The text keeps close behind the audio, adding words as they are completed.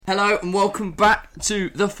Hello and welcome back to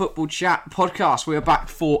the Football Chat podcast. We are back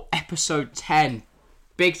for episode 10.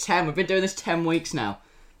 Big 10. We've been doing this 10 weeks now.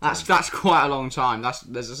 That's quite a long time.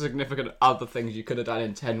 There's a significant other things you could have done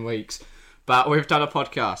in 10 weeks. But we've done a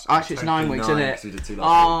podcast. Actually, it's 9 weeks, isn't it? We did 2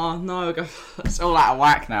 last week. No, it's all out of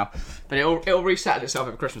whack now. But it'll reset itself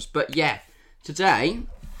over Christmas. But yeah, today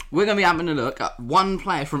we're going to be having a look at one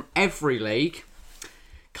player from every league,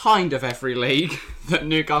 kind of every league that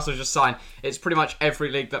Newcastle just signed. It's pretty much every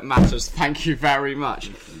league that matters. Thank you very much.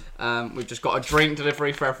 We've just got a drink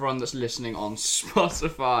delivery for everyone that's listening on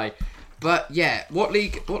Spotify. But yeah, what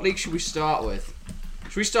league should we start with?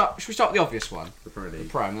 Should we start with the obvious one? The Premier League. The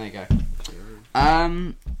Prime, there you go.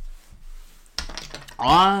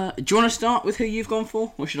 Do you want to start with who you've gone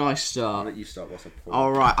for, or should I start? I'll let you start. What's the point?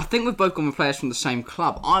 Alright, I think we've both gone with players from the same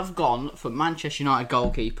club. I've gone for Manchester United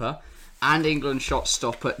goalkeeper and England shot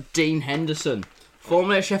stopper Dean Henderson,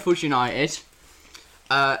 formerly at Sheffield United.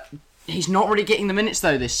 He's not really getting the minutes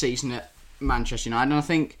though this season at Manchester United, and I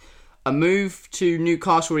think a move to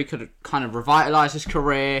Newcastle where he could kind of revitalise his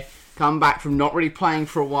career, come back from not really playing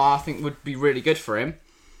for a while, I think would be really good for him.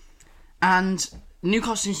 And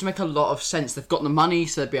Newcastle seems to make a lot of sense. They've got the money,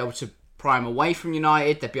 so they'd be able to pry him away from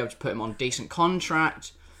United. They'd be able to put him on a decent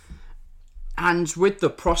contract. And with the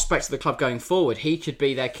prospects of the club going forward, he could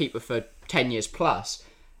be their keeper for 10 years plus.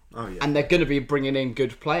 Oh, yeah. And they're going to be bringing in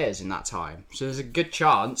good players in that time. So there's a good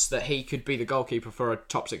chance that he could be the goalkeeper for a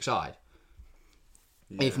top 6 side.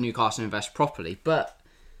 Yeah. If Newcastle invest properly. But,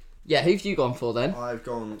 yeah, who've you gone for then? I've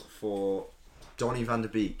gone for Donny van der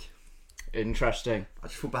Beek. Interesting. I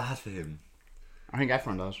just feel bad for him. I think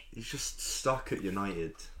everyone does. He's just stuck at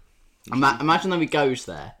United. Imagine though he goes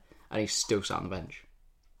there and he's still sat on the bench.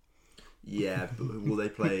 Yeah, but will they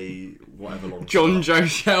play whatever long? John Joe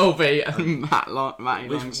Shelby and Matty Longstaff.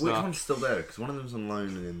 Which one's still there? Because one of them's on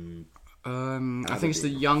loan in... I think it's the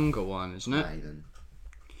younger one, isn't it? Then.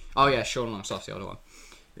 Oh yeah, Sean Longstaff's the older one.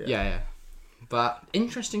 Yeah. But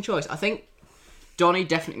interesting choice. I think Donny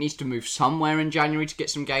definitely needs to move somewhere in January to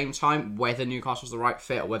get some game time, whether Newcastle's the right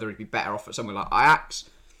fit or whether he'd be better off at somewhere like Ajax.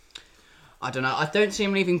 I don't know. I don't see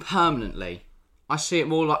him leaving permanently. I see it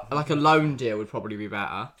more like a loan deal would probably be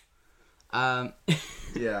better.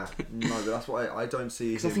 Yeah, no, but that's why I don't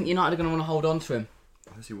see. Because I think United are going to want to hold on to him.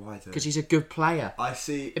 I don't see why. Because he's a good player. I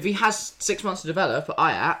see. If he has 6 months to develop at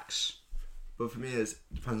Ajax. But for me, it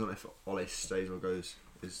depends on if Ole stays or goes.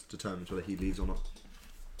 Is determines whether he leaves or not.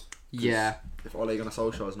 Yeah. If Ole Gunnar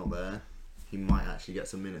Solskjaer's not there, he might actually get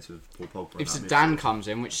some minutes with Paul Pogba. If Zidane comes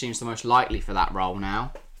in, which seems the most likely for that role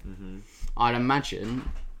now, I'd imagine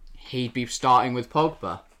he'd be starting with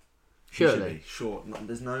Pogba. Surely. Sure. No,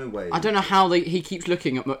 there's no way. I don't know how he keeps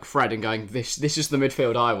looking at McFred and going, this is the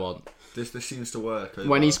midfield I want. This seems to work.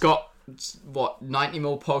 When he's got, 90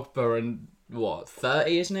 mil Pogba and,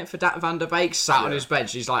 30, isn't it, for Van der Beek sat on his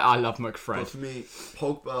bench. He's like, I love McFred. But for me,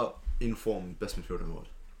 Pogba in form, best midfielder in the world.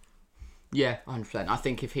 Yeah, 100%. I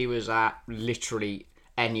think if he was at literally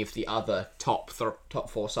any of the other top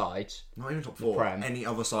 4 sides, not even top 4, any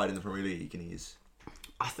other side in the Premier League, and he's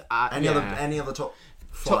any other top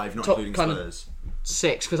 5, not including Spurs.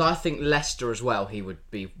 6, because I think Leicester as well. He would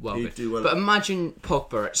be He'd do well. But imagine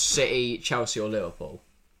Pogba at City, Chelsea, or Liverpool.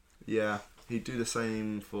 Yeah, he'd do the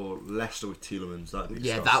same for Leicester with Tielemans.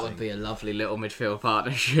 That would be a lovely little midfield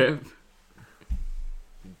partnership.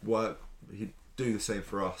 He'd do the same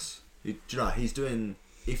for us. He's doing,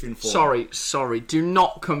 if in form... Sorry. Do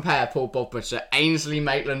not compare Paul Pogba to Ainsley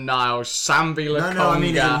Maitland-Niles, Sambi Lokonga. No, I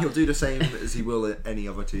mean he'll do the same as he will at any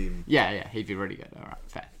other team. Yeah, he'd be really good. All right,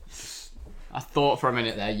 fair. I thought for a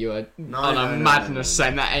minute there you were on a madness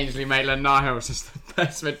saying that Ainsley Maitland-Niles is the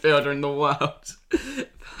best midfielder in the world.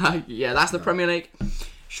 Yeah, that's the Premier League.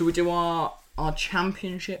 Should we do our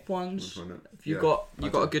Championship ones? You've got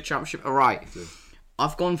a good Championship. All right.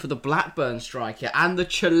 I've gone for the Blackburn striker and the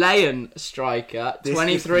Chilean striker,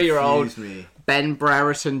 23-year-old Ben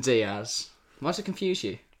Brereton Diaz. Why does it confuse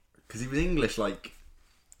you? Because he was English,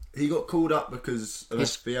 he got called up because of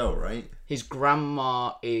SPL, right? His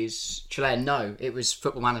grandma is Chilean. No, it was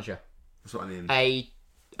Football Manager. That's what I mean.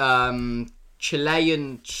 A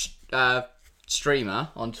Chilean streamer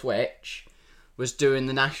on Twitch was doing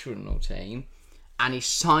the national team, and he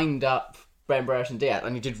signed up Ben Brereton Diaz,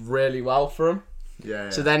 and he did really well for him.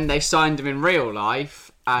 Yeah. So then they signed him in real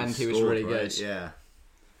life, and he was really good. Yeah.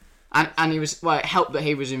 And he was it helped that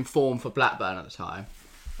he was in form for Blackburn at the time.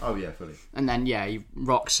 Oh yeah, fully. And then he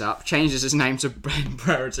rocks up, changes his name to Ben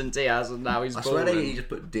Brereton Diaz, and now he's balling. I swear he just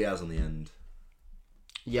put Diaz on the end.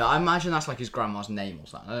 Yeah, I imagine that's like his grandma's name or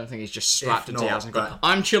something. I don't think he's just slapped a Diaz and gone,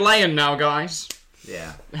 I'm Chilean now, guys.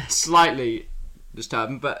 Yeah. Slightly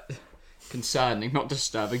disturbing, but concerning, not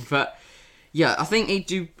disturbing. But yeah, I think he'd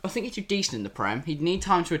do decent in the Prem. He'd need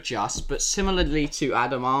time to adjust, but similarly to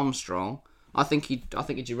Adam Armstrong, I think he'd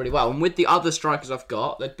do really well. And with the other strikers I've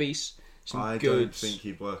got, there'd be some I good. don't think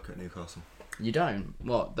he'd work at Newcastle. You don't?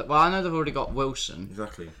 What? Well, I know they've already got Wilson.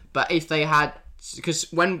 Exactly. But if they had,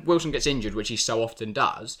 because when Wilson gets injured, which he so often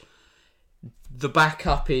does, the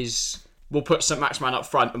backup is we'll put St Maximin up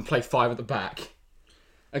front and play 5 at the back,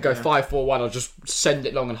 and go 5-4-1, or just send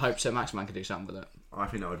it long and hope St Maximin can do something with it. I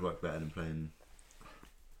think that would work better than playing.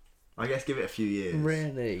 I guess give it a few years.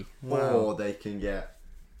 Really? Wow. Or they can get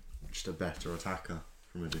just a better attacker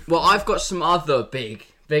from a different. Well, I've got some other big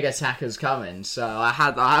attackers coming, so I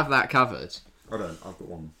have that covered. I don't. I've got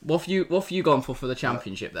one. What have you gone for the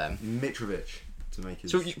Championship then? Mitrovic to make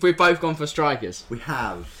his. So we've both gone for strikers. We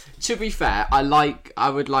have. To be fair, I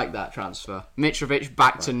would like that transfer. Mitrovic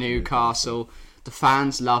back to Newcastle. The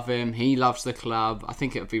fans love him. He loves the club. I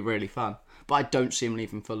think it would be really fun. But I don't see him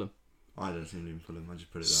leaving Fulham. I don't see him leaving Fulham. I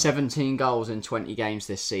just put it down. 17 goals in 20 games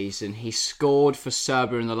this season. He scored for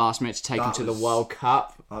Serbia in the last minute to take him to the World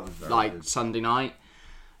Cup. That was very good. Sunday night.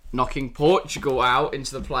 Knocking Portugal out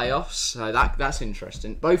into the playoffs. So that's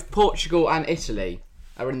interesting. Both Portugal and Italy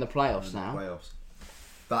are in the playoffs now.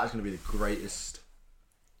 That is going to be the greatest.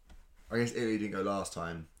 I guess Italy didn't go last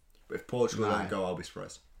time. But if Portugal don't go, I'll be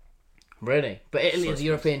surprised. Really? But Italy are the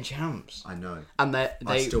European champs. I know. And they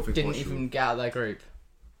didn't even get out of their group.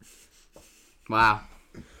 Wow.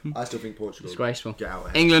 I still think Portugal. Disgraceful. Get out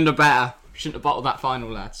ahead. England are better. Shouldn't have bottled that final,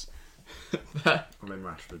 lads. I mean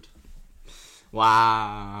Rashford.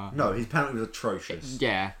 Wow. No, his penalty was atrocious.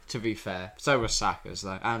 Yeah, to be fair. So was Saka's,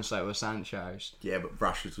 though. And so was Sancho's. Yeah, but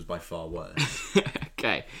Rashford's was by far worse.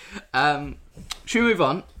 Okay. Should we move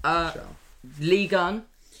on? Ligue 1.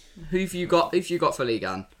 Who've you got for Ligue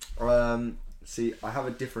 1? See, I have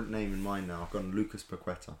a different name in mind now. I've gone Lucas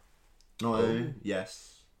Paqueta. No,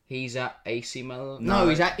 yes. He's at AC Milan. No,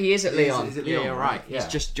 he is at Lyon. Is it Lyon? Yeah, you're right. Yeah.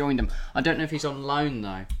 He's just joined them. I don't know if he's on loan,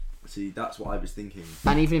 though. See, that's what I was thinking.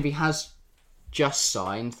 And even if he has just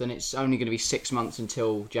signed, then it's only going to be 6 months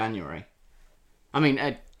until January. I mean,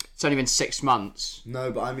 it's only been 6 months.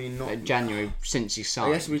 No, but I mean not January since he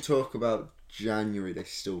signed. I guess we talk about January. They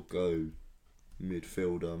still go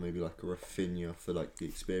midfielder, maybe like a Rafinha for like the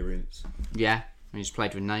experience. Yeah, he's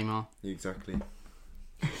played with Neymar. Exactly.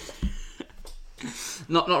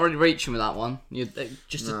 Not really reaching with that one. You're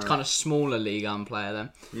just a kind of smaller Ligue 1 player then.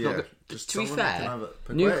 Yeah. To be fair,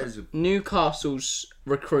 Newcastle's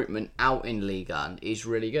recruitment out in Ligue 1 is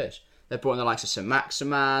really good. They've brought in the likes of St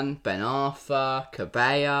Maximin, Ben Arfa,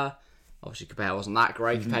 Cabella. Obviously, Cabella wasn't that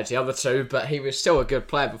great compared to the other two, but he was still a good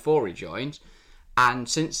player before he joined, and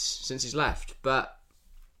since he's left. But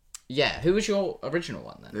yeah, who was your original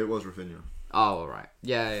one then? It was Rafinha. Oh, all right.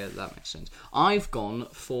 Yeah, that makes sense. I've gone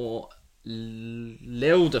for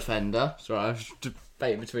Lille defender. Sorry, I was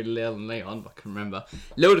debating between Lille and Lyon, but I can remember.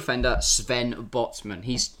 Lille defender Sven Botman.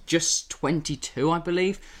 He's just 22, I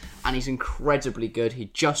believe, and he's incredibly good.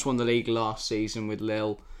 He just won the league last season with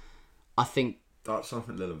Lille. I think that's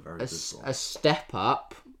something Lille are very good for. A step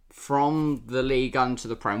up from the Ligue 1 to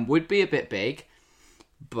the Prem would be a bit big,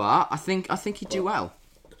 but I think he'd do well.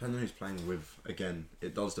 Depending on who he's playing with, again,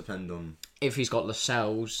 it does depend on if he's got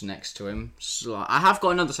Lascelles next to him. So I have got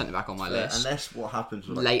another centre back on my list. Unless what happens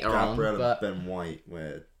with later Gabriel on, but and Ben White,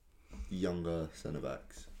 where younger centre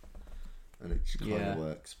backs, and it just kind of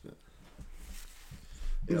works, but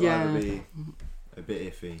it'll either be a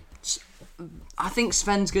bit iffy. I think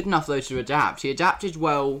Sven's good enough though to adapt. He adapted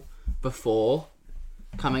well before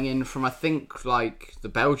coming in from I think like the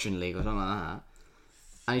Belgian league or something like that.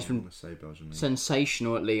 And he's been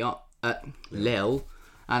sensational at Lille,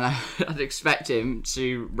 and I'd expect him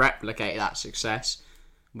to replicate that success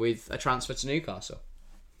with a transfer to Newcastle.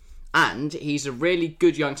 And he's a really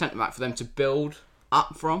good young centre back for them to build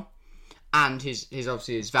up from, and his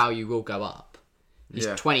obviously his value will go up. He's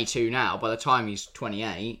 22 now. By the time he's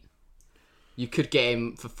 28, you could get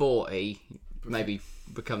him for 40, maybe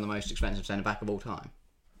become the most expensive centre back of all time.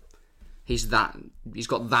 He's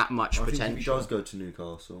got that much potential. I think if he does go to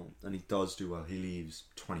Newcastle and he does do well, he leaves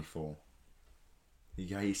 24.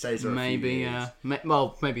 He stays there maybe,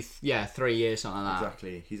 maybe 3 years, something like that.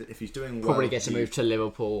 Exactly. If he's doing well, probably gets a move to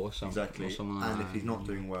Liverpool or something. Exactly. Or something like and that. If he's not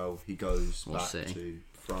doing well, he goes back to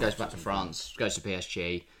France. Goes back to France, goes to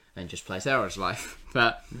PSG, and just plays there his life.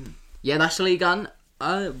 But yeah, that's Ligue 1.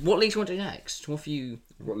 What league do you want to do next? What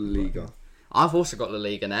Liga? I've also got La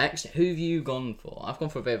Liga next. Who have you gone for? I've gone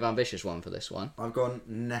for a bit of an ambitious one for this one. I've gone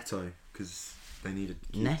Neto because they needed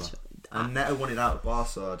a keeper. Neto? And Neto wanted out of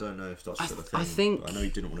Barca. I don't know if that's still a thing. But I know he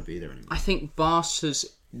didn't want to be there anymore. I think I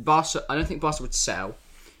don't think Barca would sell.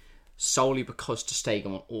 solely because Ter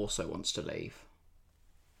Stegen also wants to leave.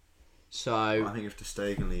 So I think if Ter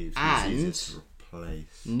Stegen leaves, it's easier to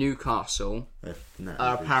replace. Newcastle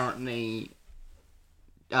are apparently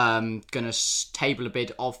going to table a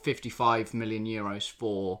bid of 55 million euros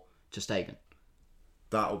for Ter Stegen.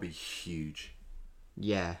 That'll be huge.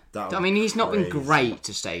 Yeah. I mean, he's not been great,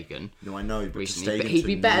 Ter Stegen. No, I know, but recently, but he'd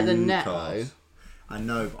be better than Neto. I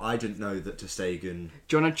know, but I didn't know that Ter Stegen...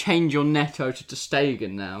 Do you want to change your Neto to Ter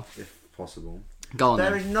Stegen now? If possible. Go on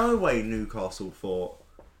There then. is no way Newcastle thought...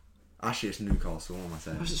 Actually, it's Newcastle, what am I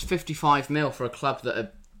saying? It's 55 mil for a club that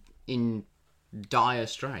are in dire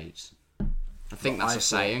straits. I think that's a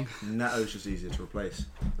saying. Neto's just easier to replace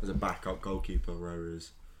as a backup goalkeeper,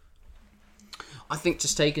 whereas... I think Ter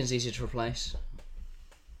Stegen's easier to replace.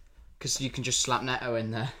 Because you can just slap Neto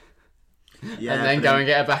in there. Yeah, and then go and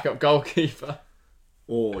get a backup goalkeeper.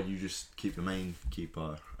 Or you just keep the main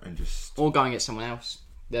keeper and just... Or go and get someone else.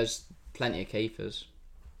 There's plenty of keepers.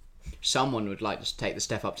 Someone would like to take the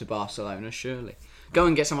step up to Barcelona, surely. Go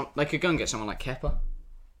and get someone... They could go and get someone like Kepa.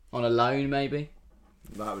 On a loan, maybe.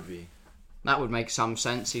 That would make some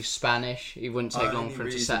sense. He's Spanish. He wouldn't take long for him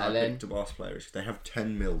to settle in. The Barca players, they have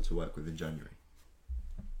 10 mil to work with in January.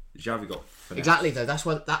 Xavi got finesse. Exactly, though. That's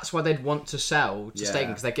why they'd want to sell to Stegen,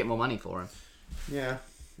 because they'd get more money for him. Yeah,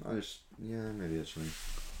 maybe actually.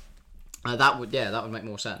 That would make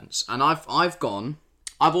more sense. And I've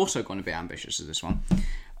also gone a bit ambitious with this one,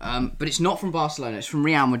 but it's not from Barcelona. It's from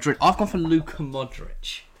Real Madrid. I've gone for Luka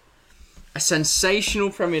Modric, a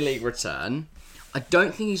sensational Premier League return. I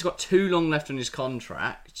don't think he's got too long left on his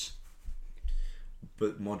contract.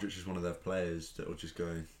 But Modric is one of their players that will just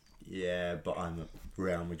go, yeah, but I'm at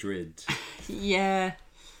Real Madrid. Yeah.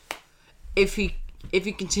 If he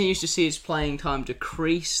continues to see his playing time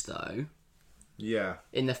decrease, though, yeah,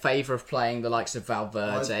 in the favour of playing the likes of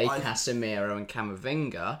Valverde, Casemiro, and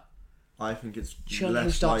Camavinga, I think it's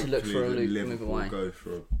less start to look for a Liverpool move away. Go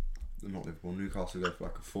for not Liverpool, Newcastle go for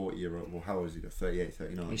like a 40-year-old. Well, how old is he? 38,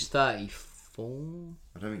 39. He's 34.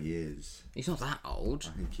 I don't think he is. He's not that old.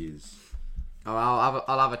 I think he is. Oh,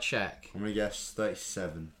 I'll have a check. I'm gonna guess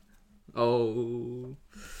 37. Oh,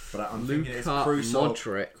 but I'm thinking it's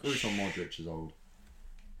Modric. Modric is old.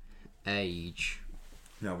 Age.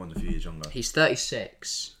 No, one's a few years younger. He's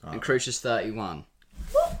 36 and Kroos is 31.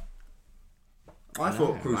 I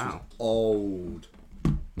thought Kroos was old.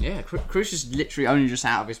 Yeah, Kroos is literally only just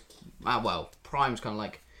out of his prime's kind of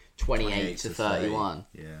like 28 to 31.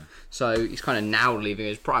 Yeah. So he's kind of now leaving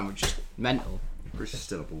his prime, which is mental. Kroos is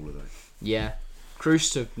still a baller though. Yeah.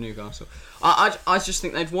 Kroos to Newcastle. I just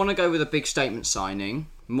think they'd want to go with a big statement signing.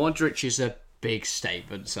 Modric is a big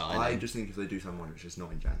statement signing. I just think if they do something Modric, it's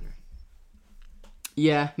not in January.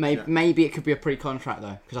 Yeah, maybe it could be a pre-contract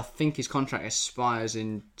though, because I think his contract expires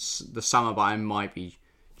in the summer, but I might be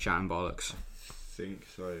chatting bollocks. I think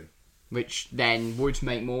so. Which then would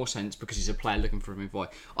make more sense because he's a player looking for a move away.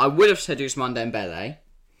 I would have said Ousmane Dembele,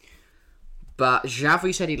 but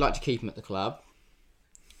Xavi said he'd like to keep him at the club.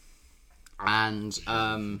 And to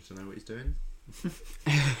know what he's doing.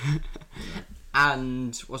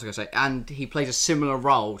 And what was I going to say? And he plays a similar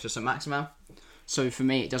role to St. Maximin. So for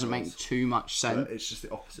me, it doesn't make too much sense. But it's just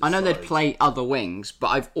the opposite. I know side. they'd play other wings, but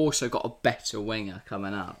I've also got a better winger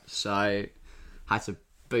coming up. So I had to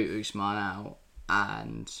boot Ousmane out.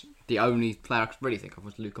 And the only player I could really think of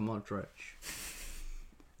was Luka Modric.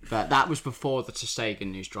 But that was before the Ter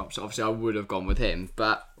Stegen news dropped. So obviously I would have gone with him.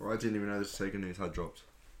 But Well, I didn't even know the Ter Stegen news had dropped.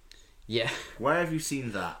 yeah. Where have you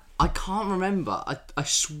seen that? I can't remember. I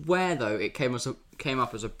swear though it came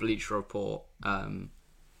up as a Bleacher Report a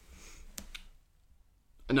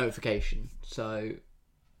notification. So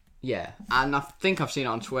yeah, and I think I've seen it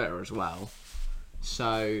on Twitter as well.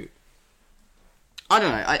 So I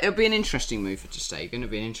don't know. It'll be an interesting move for Ter Stegen. It'll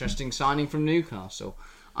be an interesting signing from Newcastle.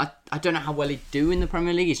 I don't know how well he'd do in the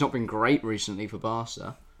Premier League. He's not been great recently for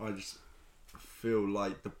Barca. I just feel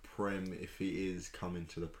like the Prem, if he is coming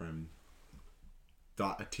to the Prem,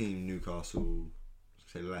 that a team Newcastle,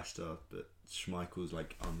 say Leicester, but Schmeichel's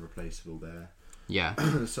like unreplaceable there. Yeah.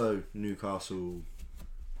 So Newcastle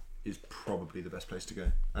is probably the best place to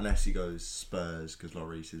go, unless he goes Spurs because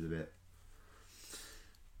Lloris is a bit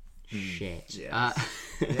shit. Yeah,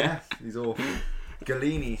 yeah, he's awful.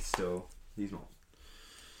 Galini still, he's not.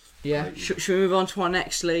 Yeah. Should we move on to our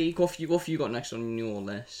next league? What have you got next on your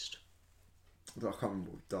list? I can't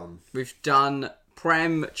remember what we've done. We've done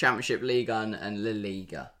Prem, Championship, Liga and La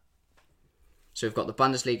Liga. So we've got the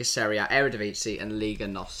Bundesliga, Serie A, Eredivisie and Liga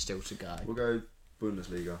NOS still to go. We'll go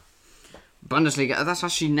Bundesliga. Bundesliga, that's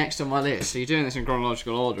actually next on my list. So you're doing this in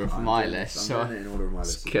chronological order for my list. I'm doing it in order of my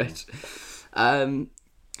list. Good.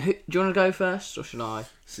 Do you want to go first, or should I?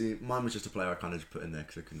 See, mine was just a player I kind of just put in there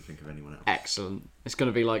because I couldn't think of anyone else. Excellent. It's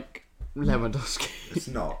going to be like Lewandowski. It's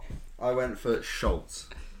not. I went for Schultz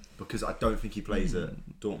because I don't think he plays at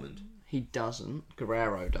Dortmund. He doesn't.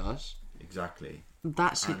 Guerrero does. Exactly.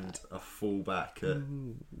 That's it. And a fullback at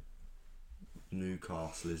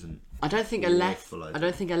Newcastle isn't. I don't think a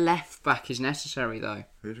left back is necessary though.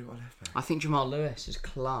 Who do you got left back? I think Jamal Lewis is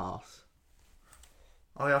class.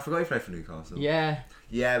 Oh yeah, I forgot he played for Newcastle. Yeah.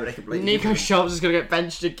 Yeah, but they can play. Nico Schultz is going to get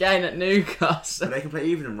benched again at Newcastle. But they can play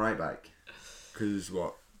even in right back. Because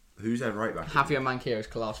what? Who's their right back? Javier Manquillo's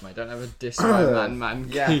class, mate. Don't ever diss my man.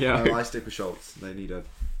 Yeah, no, I stick with Schultz. They need a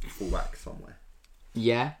fullback somewhere.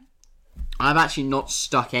 Yeah. I've actually not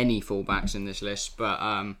stuck any fullbacks in this list,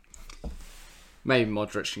 but maybe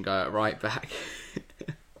Modric can go at right back.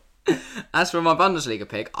 As for my Bundesliga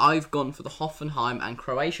pick, I've gone for the Hoffenheim and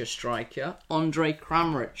Croatia striker, Andre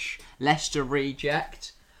Kramaric, Leicester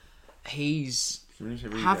reject. He's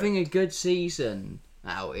having a good season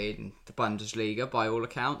out in the Bundesliga by all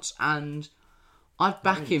accounts, and I'd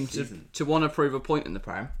back him to want to prove a point in the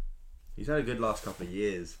Prem. He's had a good last couple of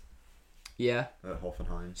years. Yeah. At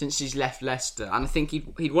Hoffenheim. Since he's left Leicester. And I think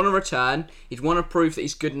he'd want to return. He'd want to prove that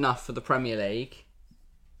he's good enough for the Premier League.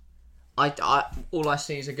 All I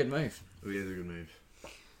see is a good move. Oh, he is a good move.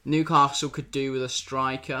 Newcastle could do with a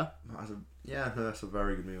striker. That's a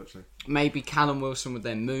very good move, actually. Maybe Callum Wilson would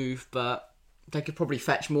then move, but they could probably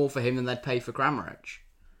fetch more for him than they'd pay for Kramaric.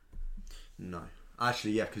 No.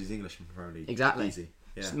 Actually, yeah, because he's English from Premier League. Exactly. Easy.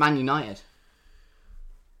 Yeah. It's Man United.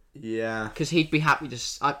 Yeah. Because he'd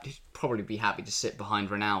probably be happy to sit behind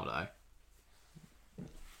Ronaldo.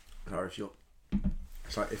 Or if you're...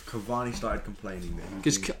 It's like if Cavani started complaining that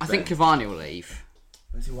because I think Cavani will leave.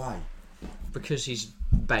 Why? Because he's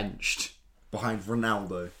benched Behind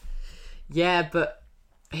Ronaldo. Yeah, but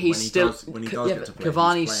he's when he does get to play,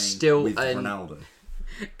 Cavani's still with Ronaldo.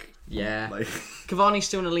 Yeah, Cavani's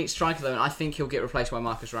still an elite striker though, and I think he'll get replaced by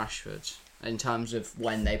Marcus Rashford in terms of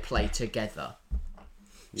when they play together.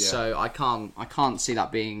 Yeah. So I can't see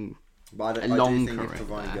that being but a long career. I do think if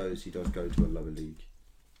Cavani goes, he does go to a lower league.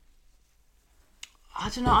 I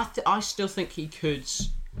don't know. I still think he could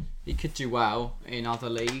do well in other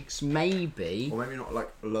leagues. Maybe. Or maybe not like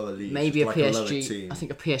a lower league. Maybe a like PSG. I think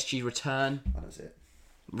a PSG return. And that's it.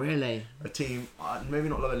 Really? A team, maybe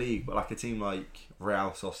not lower league, but like a team like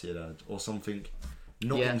Real Sociedad or something.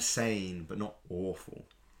 Not insane, but not awful.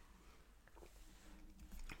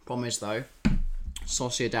 Problem is though,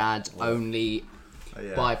 Sociedad only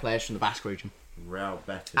buy players from the Basque region. Real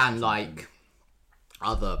Betis. And like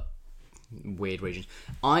other weird regions.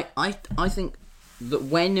 I think that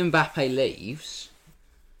when Mbappe leaves,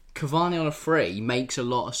 Cavani on a free makes a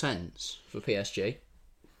lot of sense for PSG.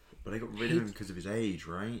 But they got rid of him because of his age,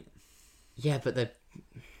 right? Yeah, but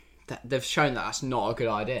they've shown that that's not a good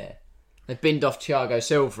idea. They binned off Thiago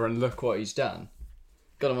Silva and look what he's done.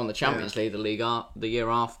 Got him on the Champions League the year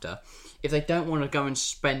after. If they don't want to go and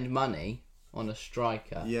spend money on a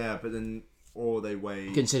striker... Yeah, but then... Or they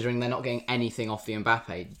wait... Considering they're not getting anything off the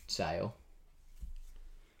Mbappe sale.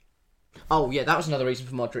 Oh, yeah, that was another reason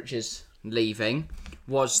for Modric's leaving,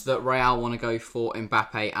 was that Real want to go for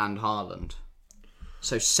Mbappe and Haaland.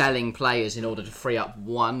 So selling players in order to free up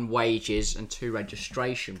 1, wages and 2,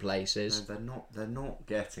 registration places. No, they're not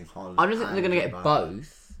getting Haaland. I don't think they're going to get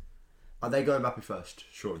both. Are they going Mbappe first?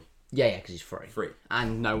 Surely. Yeah, because he's free.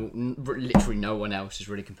 And literally no one else is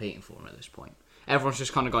really competing for him at this point. Everyone's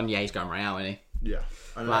just kind of gone, he's going Real, isn't he? Yeah.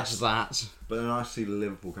 And that's that. But then I see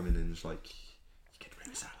Liverpool coming in and it's like, you get rid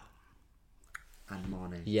of Salah. And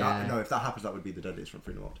Mane. Yeah. If that happens, that would be the deadliest front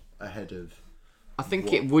three in the world. Ahead of... I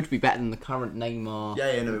think it would be better than the current Neymar,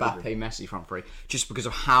 Mbappe, Messi front three, just because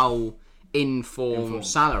of how in-form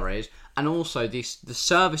Salah is, and also the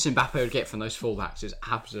service Mbappe would get from those fullbacks is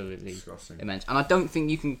absolutely immense. And I don't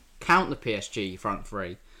think you can count the PSG front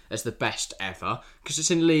three as the best ever, because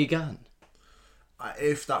it's in Ligue 1.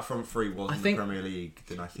 If that front three was in the Premier League,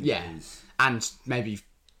 then I think it is. And maybe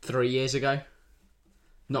 3 years ago.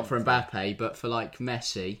 Not for Mbappe, but for like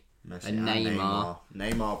Messi and Neymar.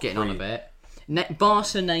 Neymar getting on a bit.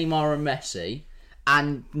 Barca, Neymar and Messi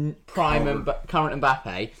and current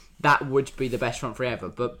Mbappe, that would be the best front three ever.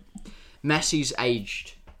 But Messi's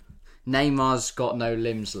aged. Neymar's got no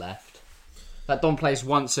limbs left. That Don plays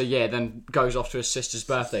once a year, then goes off to his sister's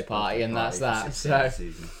birthday party, and that's that. So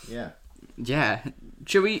yeah.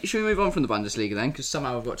 Should we move on from the Bundesliga then? Because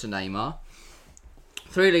somehow we've got to Neymar.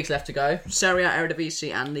 3 leagues left to go. Serie A,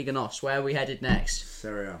 Eredivisie and Liga NOS. Where are we headed next?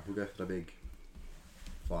 Serie A. We'll go for the big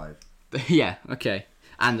 5. Yeah, okay.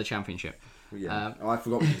 And the Championship. Yeah. I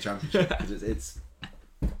forgot the Championship because it's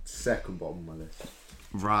second bottom of my list.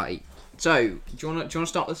 Right. So, do you want to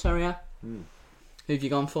start with Serie A? Who have you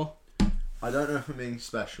gone for? I don't know if I'm being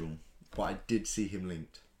special, but I did see him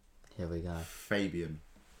linked. Here we go. Fabian.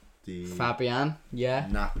 The Fabian, yeah.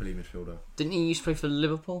 Napoli midfielder. Didn't he used to play for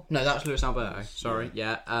Liverpool? No, that's Luis Alberto. Sorry,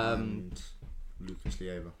 yeah. And Lucas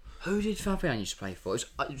Leiva. Who did Fabian used to play for? It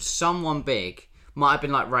was someone big. Might have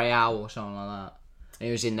been like Real or something like that.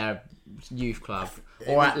 He was in their youth club.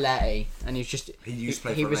 Or Atleti. And he was just...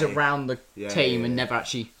 He was around the team and never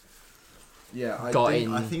actually... Yeah, I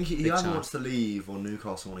think he either wants to leave or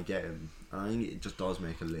Newcastle want to get him. I think it just does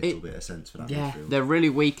make a little bit of sense for that midfield. They're really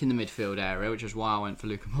weak in the midfield area, which is why I went for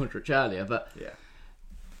Luka Modric earlier. But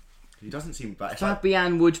he doesn't seem bad.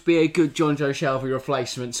 Fabian would be a good John Joe Shelby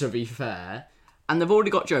replacement, to be fair. And they've already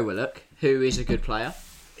got Joe Willock, who is a good player.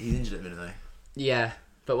 He's injured at the minute, though. Yeah,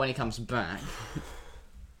 but when he comes back,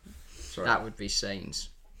 that would be scenes.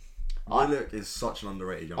 Willock is such an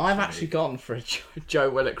underrated young I've actually gone for a Joe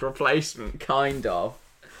Willock replacement, kind of.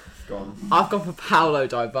 Gone. I've gone for Paulo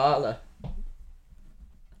Dybala.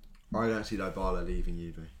 I don't see Dybala leaving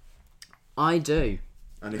Juve. I do.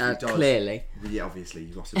 And if he does, clearly. Yeah, obviously,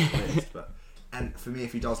 he's lost his list. But and for me,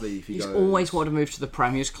 if he does leave, he's always wanted to move to the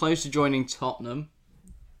Prem. He was close to joining Tottenham.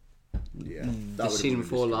 Yeah, the season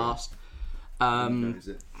before last. I don't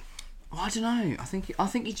know. I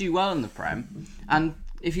think he'd do well in the Prem. And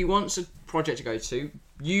if he wants a project to go to,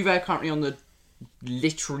 Juve are currently on the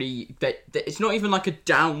literally... It's not even like a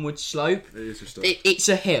downward slope. It is just it's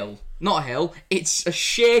a hill. Not a hill. It's a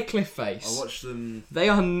sheer cliff face. I watched them... They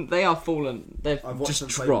are fallen. They've I've watched just them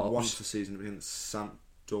dropped. play once this season against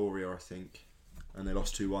Sampdoria, I think. And they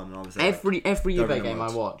lost 2-1. And I was every Juve game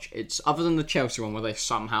I watch, it's other than the Chelsea one where they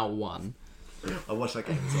somehow won. I watched that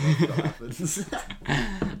game, so I know what happens.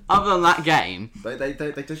 Other than that game,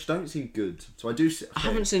 they just don't seem good. So I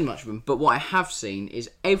haven't seen much of them, but what I have seen is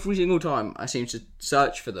every single time I seem to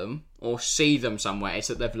search for them or see them somewhere, it's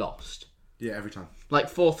that they've lost. Yeah, every time.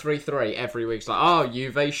 Like 4-3-3 every week. It's like, oh,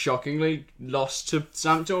 Juve shockingly lost to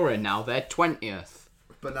Sampdoria. Now they're 20th.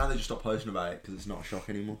 But now they just stop posting about it because it's not a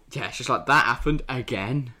shock anymore. Yeah, it's just like that happened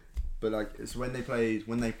again. But like, it's when they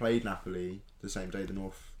played Napoli the same day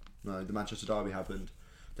the Manchester derby happened.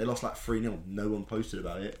 They lost like 3-0. No one posted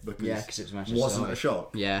about it because it wasn't a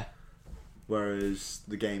shock. Yeah. Whereas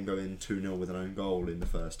the game going 2-0 with an own goal in the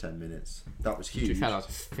first 10 minutes, that was huge. You felt like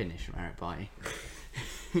a finish from Eric Bailly.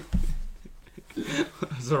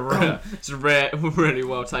 It's really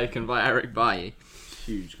well taken by Eric Bailly.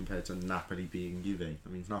 Huge compared to Napoli being Juve. I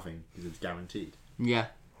mean, it's nothing because it's guaranteed. Yeah,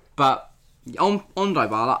 but on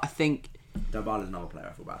Dybala, I think Dybala's another player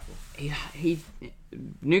I feel bad for.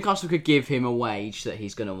 Newcastle could give him a wage that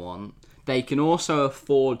he's going to want. They can also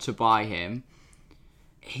afford to buy him.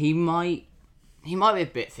 He might be a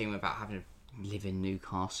bit thinking about having to live in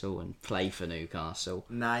Newcastle and play for Newcastle.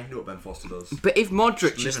 Nah, you know what Ben Foster does. But if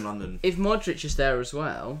Modric live in London. If Modric is there as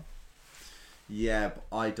well. Yeah,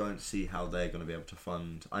 but I don't see how they're going to be able to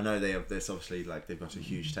fund. I know they have this, obviously, like they've got a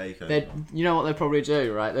huge takeover. You know what they'd probably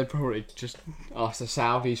do, right? They'd probably just ask the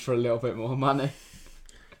Saudis for a little bit more money.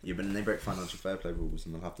 Yeah, but then they break financial fair play rules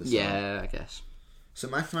and they'll have to sell. Yeah, I guess. So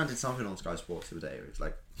Maximan did something on Sky Sports the other day. It was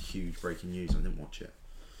like huge breaking news. I didn't watch it.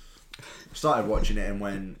 I started watching it and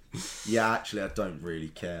went, yeah, actually, I don't really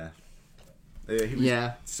care. He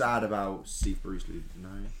was sad about Steve Bruce losing. No,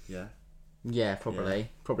 yeah. Yeah, probably. Yeah.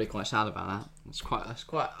 Probably quite sad about that. That's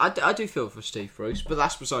quite. I do feel for Steve Bruce, but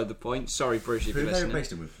that's beside the point. Sorry, Bruce, if you're listening. Who they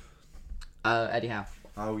replaced him with? Eddie Howe.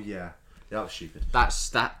 Oh yeah, that was stupid.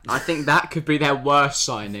 That. I think that could be their worst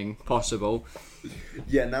signing possible.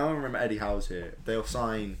 Yeah, now I remember Eddie Howe's here. He'll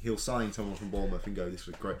sign someone from Bournemouth and go, this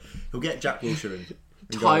was great. He'll get Jack Wilshere in.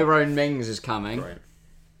 Tyrone Mings is coming. Great.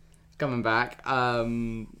 Coming back.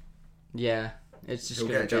 Yeah, it's just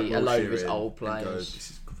going to be a load of his old players. Go, this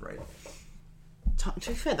is great.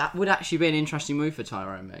 To be fair, that would actually be an interesting move for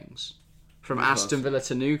Tyrone Mings. From Aston Villa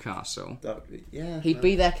to Newcastle. He'd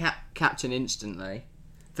be their captain instantly.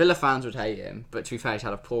 Villa fans would hate him, but to be fair, he's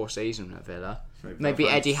had a poor season at Villa. Maybe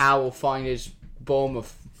Eddie Howe will find his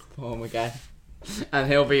Bournemouth form again, and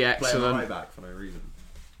he'll be excellent. Play him right back for no reason.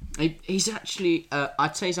 He's actually,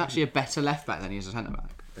 I'd say he's actually a better left back than he is a centre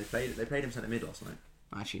back. They played him centre mid last night.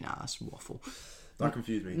 Actually, no, that's waffle. That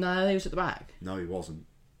confused me. No, he was at the back. No, he wasn't.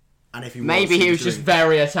 And if he maybe he was just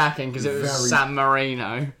very attacking because it was San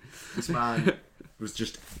Marino. This man was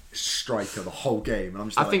just striker the whole game, and I'm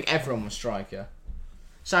just I think everyone was striker.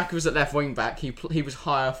 Saka was at left wing back. He was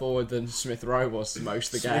higher forward than Smith Rowe was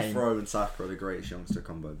most of the game. Smith Rowe and Saka are the greatest youngster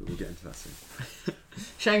combo, but we'll get into that soon.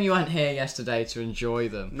 Shame you weren't here yesterday to enjoy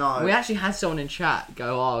them. No. We actually had someone in chat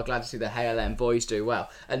go, "Oh, glad to see the HLM boys do well,"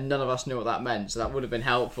 and none of us knew what that meant. So that would have been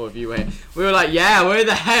helpful if you were here. We were like, "Yeah, we're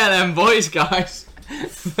the HLM boys, guys."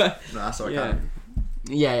 No, that's our academy.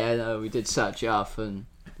 Yeah, no, we did search it up and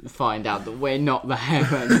find out that we're not the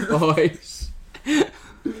HLM boys.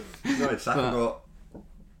 No, Saka got.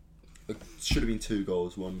 It should have been 2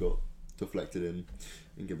 goals. One got deflected in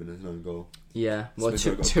and given his own goal. Yeah, well,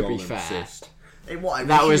 Smith got a to goal be and fair, assist.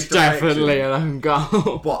 That was definitely an own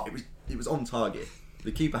goal. But it was on target.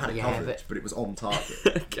 The keeper had it covered, but it was on target.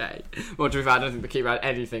 Okay. Well, to be fair, I don't think the keeper had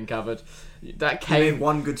anything covered. That He made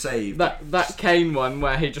one good save. That Kane one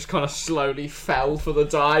where he just kind of slowly fell for the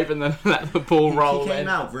dive and then let the ball roll He came in.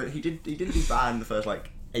 out. He didn't do bad in the first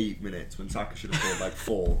 8 minutes when Saka should have scored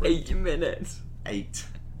 4. 8 minutes. 8.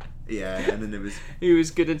 Yeah, and then there was. He was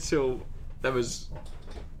good until there was.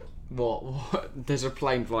 What? There's a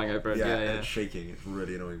plane flying over it. Yeah, Yeah. it's shaking. It's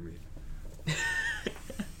really annoying me.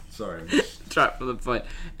 Sorry. Trapped for the point.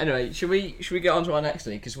 Anyway, should we get on to our next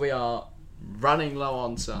league because we are running low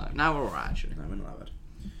on time. Now we're alright actually. No, we're not that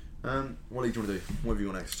bad. What league do you want to do? What have you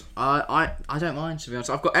got next? I don't mind to be honest.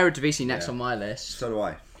 I've got Eredivisie next on my list. So do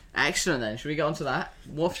I. Excellent then. Should we get on to that?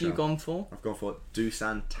 What have you gone for? I've gone for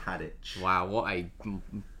Dusan Tadic. Wow, what a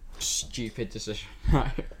stupid decision.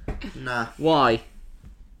 Nah. Why?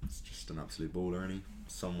 It's just an absolute baller, isn't he?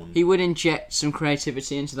 Someone. He would inject some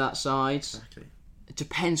creativity into that side. Exactly. It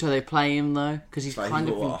depends where they play him though, because he's kind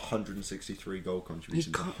he of got 163 goal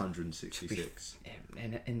contributions, 166.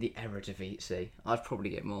 in the Eredivisie. I'd probably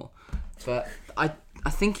get more, but I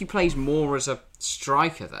think he plays more as a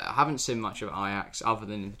striker there. I haven't seen much of Ajax other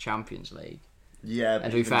than in the Champions League. Yeah, but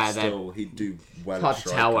and to be fair, still, he'd do well. It's hard to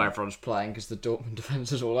tell where everyone's playing because the Dortmund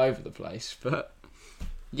defence is all over the place. But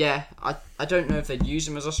yeah, I don't know if they'd use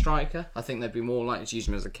him as a striker. I think they'd be more likely to use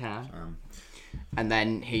him as a cam, and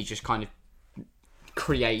then he just kind of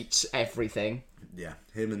creates everything. Yeah,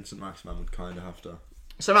 him and St Maximin would kind of have to.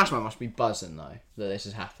 St Maximin must be buzzing though that this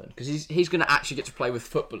has happened because he's going to actually get to play with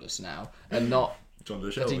footballers now and not John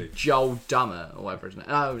Shelby. Joel Dummer or whatever his name.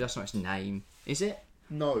 Oh, that's not his name, is it?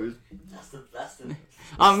 No, That's the.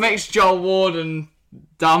 I mixed Joel Ward and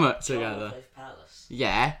Dummett together. Palace.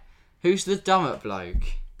 Yeah, who's the Dummett bloke?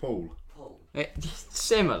 Paul.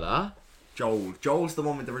 Similar. Joel's the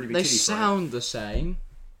one with the really big They titties, sound right? the same.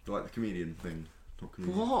 Like the comedian thing. Not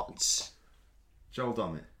comedian. What? Joel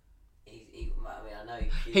Dummett. I know.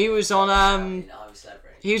 He was on I'm a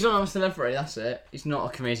Celebrity. He was on I'm a Celebrity. That's it. He's not a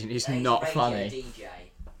comedian. He's not radio funny. DJ.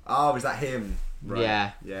 Oh, is that him?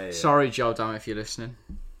 Right. Yeah. Sorry, Joel Dummett, if you're listening.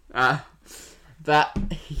 But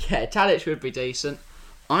yeah, Tadic would be decent.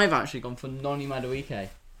 I've actually gone for Noni Madueke.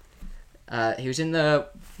 He was in the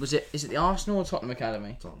is it the Arsenal or Tottenham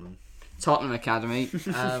Academy? Tottenham Academy. If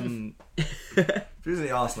he was in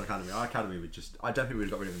the Arsenal Academy, our academy would just. I don't think we'd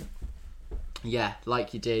have got rid of him. Yeah,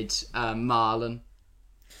 like you did Marlon.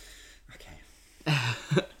 Okay.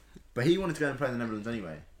 But he wanted to go and play in the Netherlands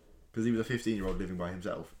anyway, because he was a 15-year-old living by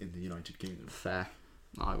himself in the United Kingdom. Fair.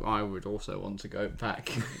 I would also want to go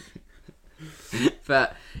back.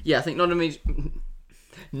 But yeah, I think Noni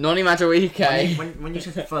Madueke. When you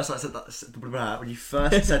first said that, when you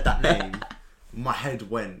first said that name, my head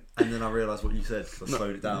went, and then I realised what you said because I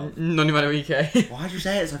slowed it down. Noni Madueke. Why did you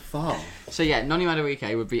say it so fast? So yeah, Noni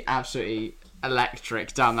Madueke would be absolutely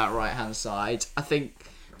electric down that right hand side. I think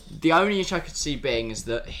the only issue I could see being is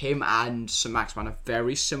that him and St Maximin are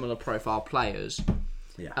very similar profile players,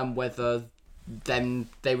 and whether then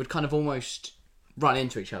they would kind of almost run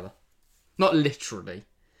into each other, not literally,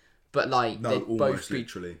 but like they'd both be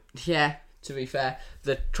literally. Yeah, to be fair,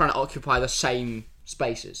 they're trying to occupy the same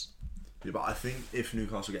spaces. Yeah, but I think if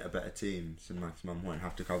Newcastle get a better team, St Maximin won't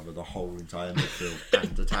have to cover the whole entire midfield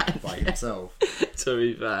and attack by himself. To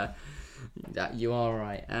be fair, you are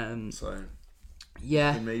right. So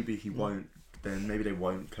yeah, then maybe he won't. Then maybe they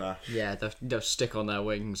won't clash. Yeah, they'll stick on their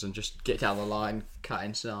wings and just get down the line, cut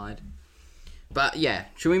inside. But yeah,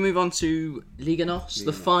 shall we move on to Liga NOS,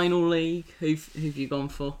 the final league? Who've you gone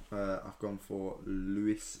for? I've gone for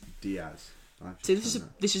Luis Diaz. See,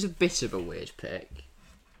 this is a bit of a weird pick,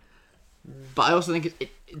 but I also think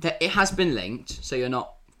it has been linked, so you're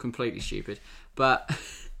not completely stupid. But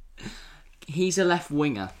he's a left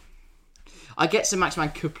winger. I get St Maximin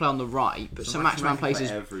could play on the right, but St Maximin plays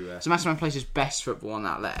his best football on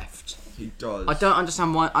that left. He does. I don't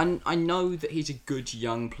understand why. I know that he's a good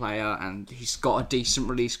young player and he's got a decent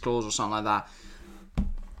release clause or something like that.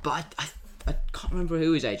 But I can't remember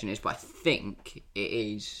who his agent is, but I think it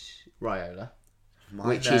is Raiola,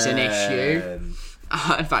 which is an issue.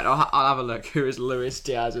 In fact, I'll have a look. Who is Luis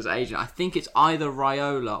Diaz's agent? I think it's either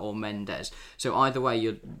Raiola or Mendes. So either way,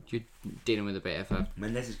 you're dealing with a bit of a...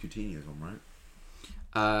 Mendes is Coutinho's one,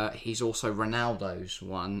 right? He's also Ronaldo's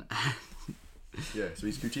one. Yeah, so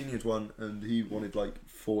he's Coutinho's one, and he wanted like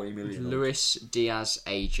 40 million. Luis Diaz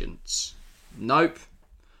agents. Nope.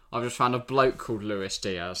 I've just found a bloke called Luis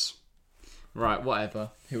Diaz. Right,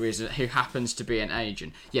 whatever. Who happens to be an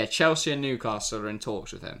agent. Yeah, Chelsea and Newcastle are in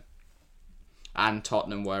talks with him. And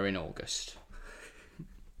Tottenham were in August.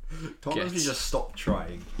 Tottenham should just stop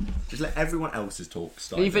trying. Just let everyone else's talk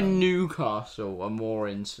start. Even Newcastle are more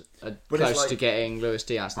close to getting Luis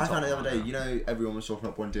Diaz than I found it the Tottenham. other day, you know, everyone was talking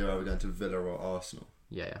about Buendia over going to Villa or Arsenal.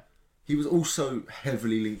 Yeah. He was also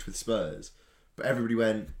heavily linked with Spurs, but everybody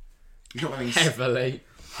went, he's not going heavily.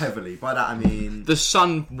 By that I mean... The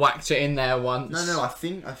Sun whacked it in there once. No, I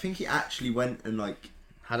think he actually went and like...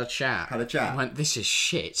 Had a chat. And went, this is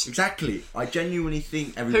shit. Exactly. I genuinely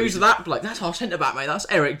think everybody... Who's that bloke? That's our centre-back, mate. That's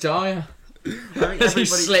Eric Dyer. I think As he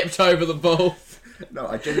slipped over the ball. No,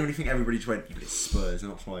 I genuinely think everybody just went, it's Spurs, they're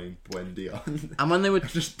not flying Buendia. And when they were...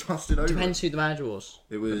 just dusted over. Depends who the manager was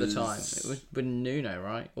It was... at the time. It was with Nuno,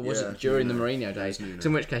 right? Or was Yeah, it during Nuno. the Mourinho days? Nuno.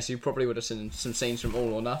 In which case, you probably would have seen some scenes from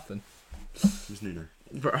All or Nothing. It was Nuno.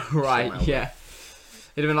 Right, yeah.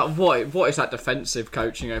 It'd have been like, what is that defensive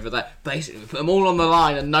coaching over there? Basically, put them all on the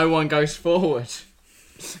line and no one goes forward.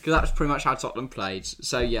 Because that's pretty much how Tottenham played.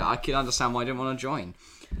 So yeah, I can understand why I didn't want to join.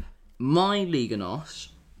 My Liga NOS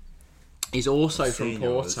is also from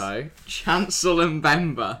Porto, Chancel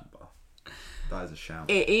Mbemba. That is a shout.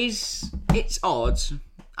 It's odd,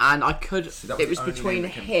 and I could... It was between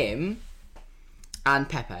him and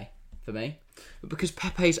Pepe, for me. But because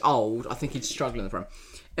Pepe's old, I think he'd struggle in the Prem.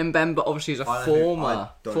 Mbemba obviously is a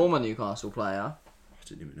former Newcastle player. I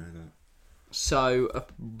didn't even know that. So a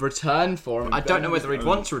return for him. I don't know whether he'd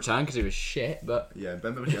want to return because he was shit, but... Yeah,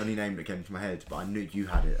 Mbemba was the only name that came to my head, but I knew you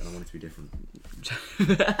had it and I wanted to be different.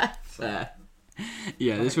 Fair.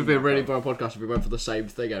 Yeah, this would be a really boring podcast if we went for the same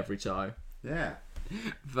thing every time. Yeah.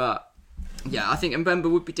 But, yeah, I think Mbemba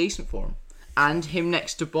would be decent for him. And him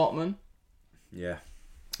next to Botman. Yeah.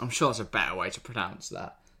 I'm sure there's a better way to pronounce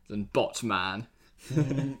that than Botman.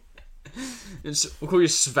 We'll call you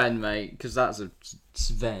Sven, mate, because that's a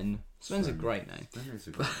Sven. Sven's a great name.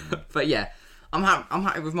 But yeah, I'm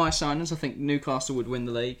happy with my signings. I think Newcastle would win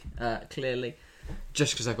the league, clearly,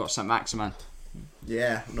 just because they've got St Maximan.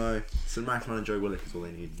 Yeah, no. St Maximan and Joe Willock is all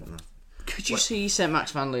they need. Could you see St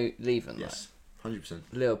Maximan leaving? Yes, 100%.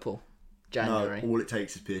 Liverpool, January. No, all it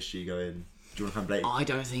takes is PSG go in. Do you want to come play? I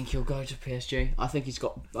don't think he'll go to PSG. I think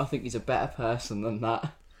he's a better person than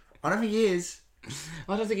that. I don't think he is.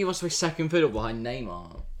 I don't think he wants to be second fiddle behind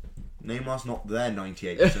Neymar. Neymar's not there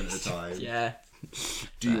 98% of the time. Yeah.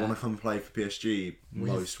 Do you want to come play for PSG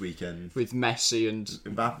most weekends? With Messi and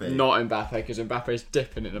Mbappe? Not Mbappe, because Mbappe's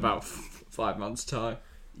dipping in about 5 months' time.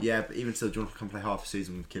 Yeah, but even still, do you want to come play half a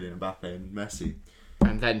season with Kylian Mbappe and Messi?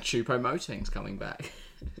 And then Choupo-Moting's coming back.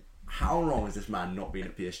 How long has this man not been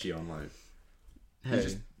at PSG on loan? Who? He's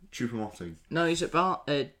just Choupo-Moting. No, he's at Bayern,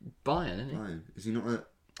 isn't he? No, is he not at...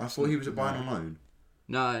 I thought he was at Bayern on loan.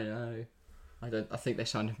 No. I think they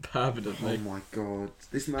signed him permanently. Oh my god.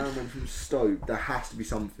 This man went from Stoke. There has to be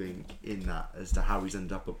something in that as to how he's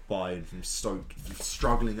ended up at Bayern from Stoke.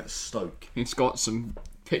 Struggling at Stoke. He's got some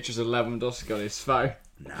pictures of Lewandowski on his phone.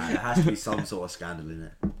 Nah, there has to be some sort of scandal in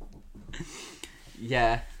it.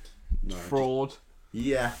 Yeah. No, Fraud.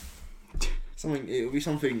 Yeah. It will be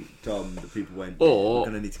something dumb that people went... Or we're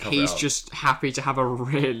gonna need to cover he's it up. just happy to have a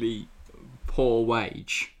really poor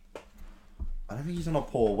wage. I don't think he's on a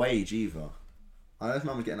poor wage either. I know this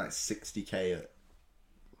man was getting like 60k at...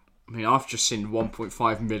 I mean, I've just seen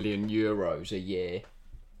 1.5 million euros a year.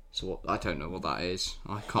 So I don't know what that is.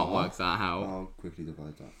 I can't work that out. I'll quickly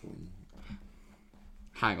divide that for you.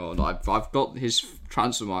 Hang on, I've got his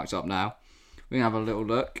transfer marks up now. We can have a little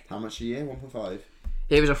look. How much a year? 1.5?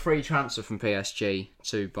 He was a free transfer from PSG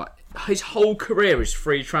but his whole career is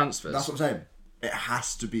free transfers. That's what I'm saying. It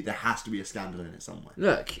has to be. There has to be a scandal in it somewhere.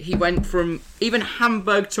 Look, he went from even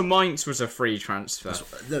Hamburg to Mainz was a free transfer.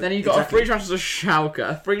 Look, then he got a free transfer to Schalke,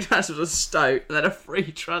 a free transfer to Stoke, and then a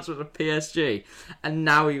free transfer to PSG, and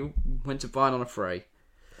now he went to Bayern on a free.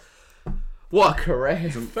 What a career!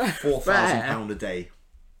 £4,000 a day.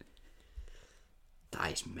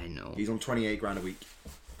 That is mental. He's on 28 grand a week.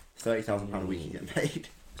 £30,000 a week he's getting paid.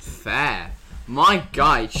 Fair. My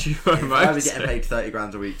guy, Choupo-Moting. I was getting paid 30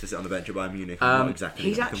 grand a week to sit on the bench at Bayern Munich. I'm not exactly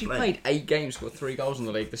he's gonna actually complain. played 8 games, scored 3 goals in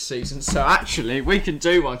the league this season. So actually, we can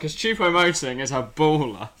do one because Choupo-Moting is a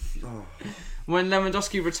baller. Oh. When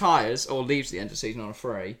Lewandowski retires or leaves the end of the season on a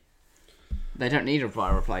free, They don't need a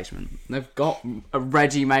replacement. They've got a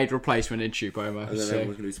ready-made replacement in Choupo-Moting. And then everyone's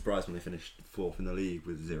going to be surprised when they finish 4th in the league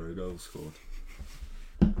with 0 goals scored.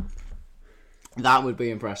 That would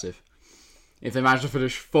be impressive. If they managed to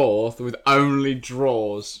finish 4th with only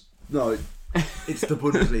draws. No, it's the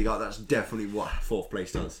Bundesliga. That's definitely what 4th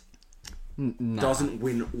place does. No. Doesn't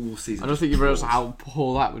win all season. I don't think you realise how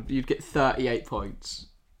poor that would... You'd get 38 points.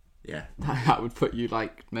 Yeah. That would put you,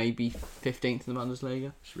 like, maybe 15th in the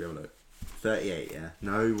Bundesliga. Should we have a look? 38, yeah?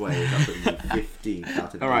 No way. That's putting you 15th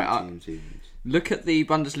out of 18 teams. Look at the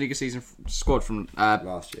Bundesliga season squad from...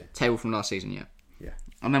 last year. Table from last season, yeah. Yeah.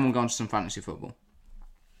 And then we'll go on to some fantasy football.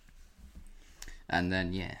 And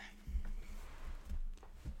then, yeah.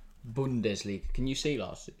 Bundesliga. Can you see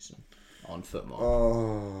last season on Football?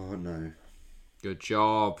 Oh, no. Good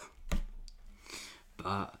job.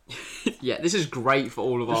 But, yeah, this is great for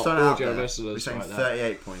all of Just our throw it out audio there. listeners. We're saying right there.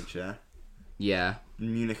 38 points, yeah? Yeah.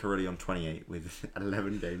 Munich are already on 28 with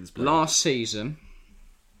 11 games played. Last season,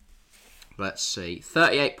 let's see,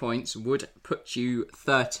 38 points would put you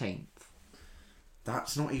 13th.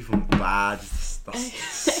 That's not even bad.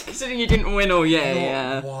 That's Considering you didn't win all year, not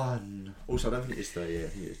yeah. one. Also, I don't think it's 38. I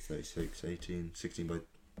think it's 36, 18, 16 by...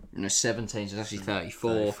 No, 17, so it's actually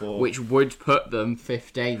 34, 34. which would put them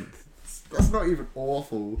 15th. That's not even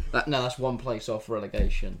awful. That's one place off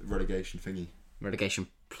relegation. Relegation thingy. Relegation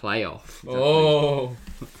playoff. Oh,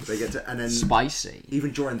 They get to... And then... spicy.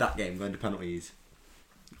 Even during that game, going to penalties.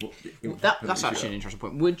 That's actually an interesting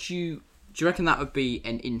point. Do you reckon that would be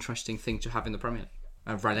an interesting thing to have in the Premier League?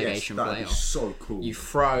 A relegation yes, that'd playoff. be so cool. You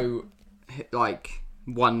throw like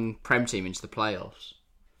one Prem team into the playoffs.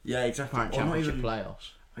 Yeah, exactly. Current Or not Championship even...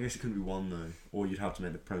 playoffs. I guess it couldn't be one though. Or you'd have to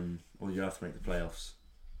make the Prem... Or you'd have to make the playoffs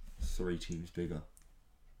 3 teams bigger.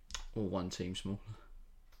 Or one team smaller.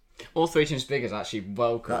 All 3 teams bigger is actually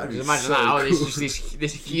welcome. That'd be Because imagine so that. Oh, cool. it's just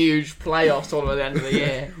this huge playoff tournament at the end of the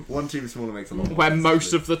year. One team smaller makes a lot more Where sense,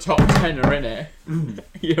 most of the top 10 are in it.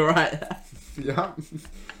 You're right there. Yeah.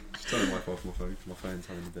 Just turn my phone off my phone. My phone's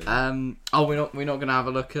having a bit. We're not gonna have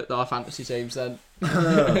a look at our fantasy teams then.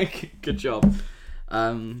 Good job.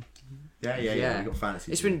 Yeah. We got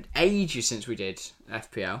fantasy. It's been ages since we did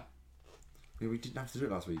FPL. Yeah, we didn't have to do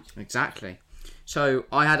it last week. Exactly. So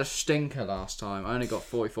I had a stinker last time. I only got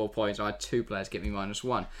 44 points. I had 2 players get me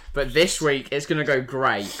 -1. But this week it's going to go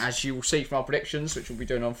great, as you will see from our predictions, which we'll be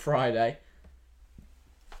doing on Friday.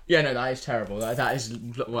 Yeah, no, that is terrible. That is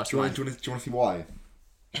worse. Do you want to see why?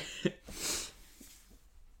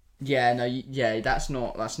 Yeah, no, that's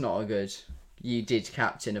not a good. You did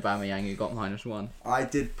captain Aubameyang, who got -1. I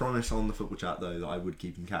did promise on the football chat though that I would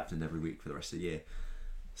keep him captained every week for the rest of the year.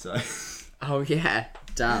 So. Oh yeah,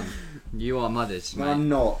 damn, you are mudded, mate. No, I'm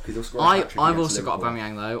not, because I've also got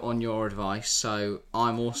Aubameyang though, on your advice, so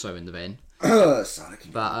I'm also in the bin.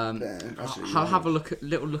 But I'll have a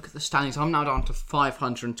little look at the standings. I'm now down to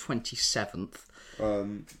 527th.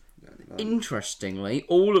 Interestingly,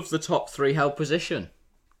 all of the top 3 held position,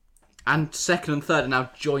 and second and third are now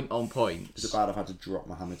joint on points. Is it bad I've had to drop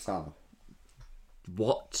Mohamed Salah?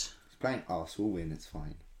 What? He's playing us. We'll win. It's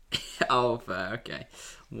fine. Oh, fair. Okay,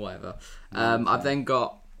 whatever. I've then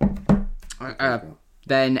got.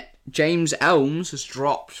 Then James Elms has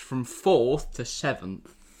dropped from 4th to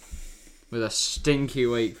 7th with a stinky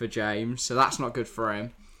week for James, so that's not good for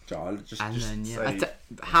him. Is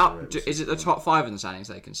it the top 5 in the standings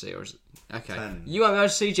they can see, or is it okay? 10. You won't be able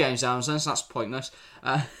to see James Elms, then, so that's pointless.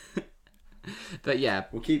 But yeah,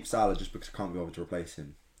 we'll keep Salah just because I can't be able to replace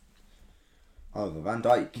him. Oh, Van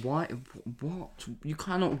Dijk. Why? What? You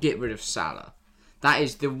cannot get rid of Salah. That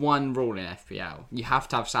is the one rule in FPL. You have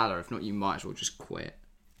to have Salah. If not, you might as well just quit.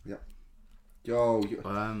 Yep. Yo.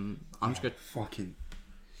 I'm just good. Fucking.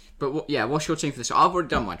 But what's your team for this? I've already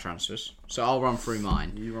done my transfers, so I'll run through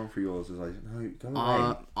mine. You run through yours as go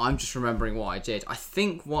away. I'm just remembering what I did. I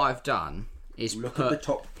think what I've done is look at the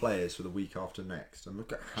top players for the week after next, and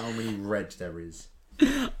look at how many red there is.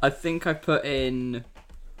 I think I put in.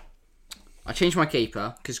 I changed my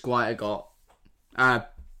keeper because Guaita got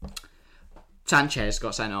Sanchez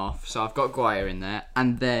got sent off, so I've got Guaita in there,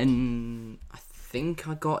 and then I think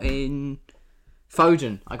I got in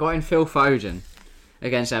Foden. I got in Phil Foden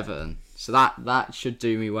against Everton, so that should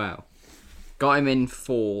do me well. Got him in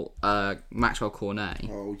for Maxwell Cornet.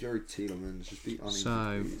 Oh, Jerry Tielemans just beat uneasy.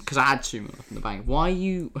 So because I had 2 more in the bank. Why are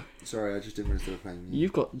you? Sorry, I just didn't realize they were playing.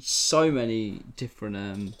 You've got so many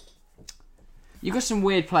different. You've got some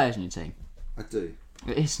weird players in your team. I do.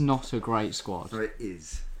 It's not a great squad. No, it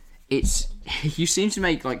is. it's you seem to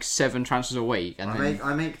make like 7 transfers a week, and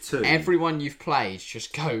I make 2. everyone you've played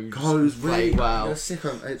just goes really well. You're sick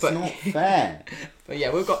of, it's But- not fair. But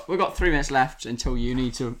yeah, we've got 3 minutes left until you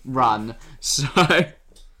need to run. So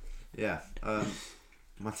Yeah.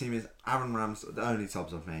 My team is Aaron Ramsdale. The only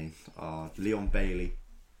subs I've made are Leon Bailey,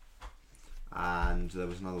 and there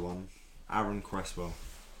was another one, Aaron Cresswell.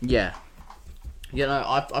 yeah, you know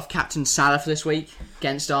I've captained Salah for this week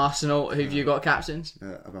against Arsenal. Who've you got captains?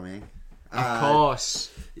 Aubameyang. Of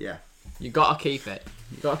course, Yeah. you got to keep it.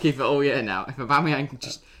 You got to keep it all year now. If Aubameyang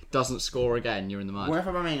just doesn't score again, you're in the mud. What if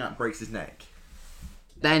Aubameyang breaks his neck?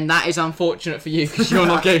 Then that is unfortunate for you because you're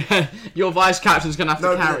not getting. Your vice captain's gonna have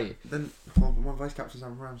to carry you. Then my vice captain's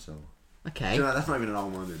Aaron Ramsdale. Okay, Do you know, that's not even an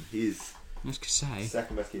old moment. He's I was gonna say.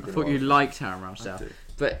 second best keeper. I thought you liked Aaron I Ramsdale. do.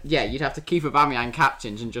 But yeah, you'd have to keep Aubameyang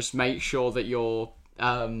captains and just make sure that your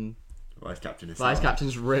Vice captain is vice Salah.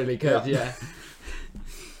 captain's really good. Yeah. Yeah.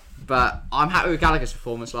 But I'm happy with Gallagher's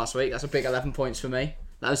performance last week. That's a big 11 points for me.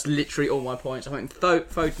 That was literally all my points. I think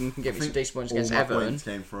Foden can give me some decent points against All my Everton. points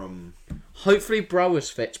came from Hopefully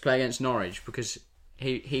Brower's fit to play against Norwich because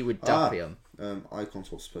he would dumpy him. Icon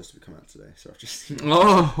Swap's supposed to be coming out today, so I've just seen.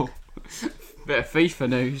 Oh, bit of FIFA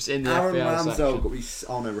news in the Aaron FPL Ramsdale section. got me.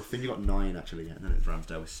 Oh no, Rafinha got 9 actually, and then it's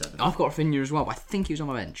Ramsdale with 7. I've got Rafinha as well, but I think he was on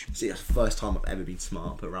my bench. See, that's the first time I've ever been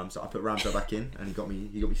smart. I put Ramsdale back in, and he got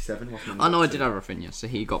me 7. I know I did have Rafinha, so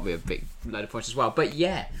he got me a big load of points as well. But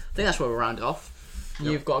yeah, I think that's where we'll round it off.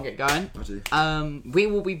 You've got to get going. I do. We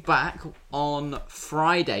will be back on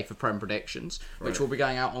Friday for Prem Predictions, which will be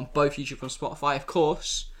going out on both YouTube and Spotify. Of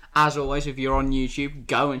course, as always, if you're on YouTube,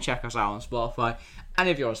 go and check us out on Spotify. And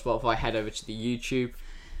if you're on Spotify, head over to the YouTube.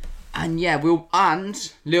 And yeah,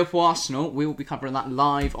 Liverpool Arsenal, we will be covering that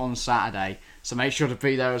live on Saturday. So make sure to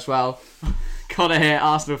be there as well. Gotta hear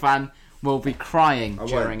Arsenal fan will be crying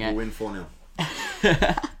during it. We'll win 4-0.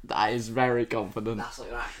 That is very confident. That's not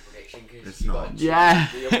your actual prediction because It's you not. got Yeah.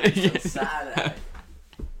 the Saturday.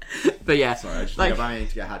 But yeah, Sorry, I just Like- think Aubameyang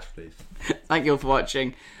to get a hat, please. thank you all for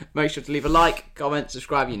watching. Make sure to leave a like, comment,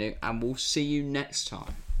 subscribe if you're new, and we'll see you next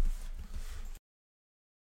time.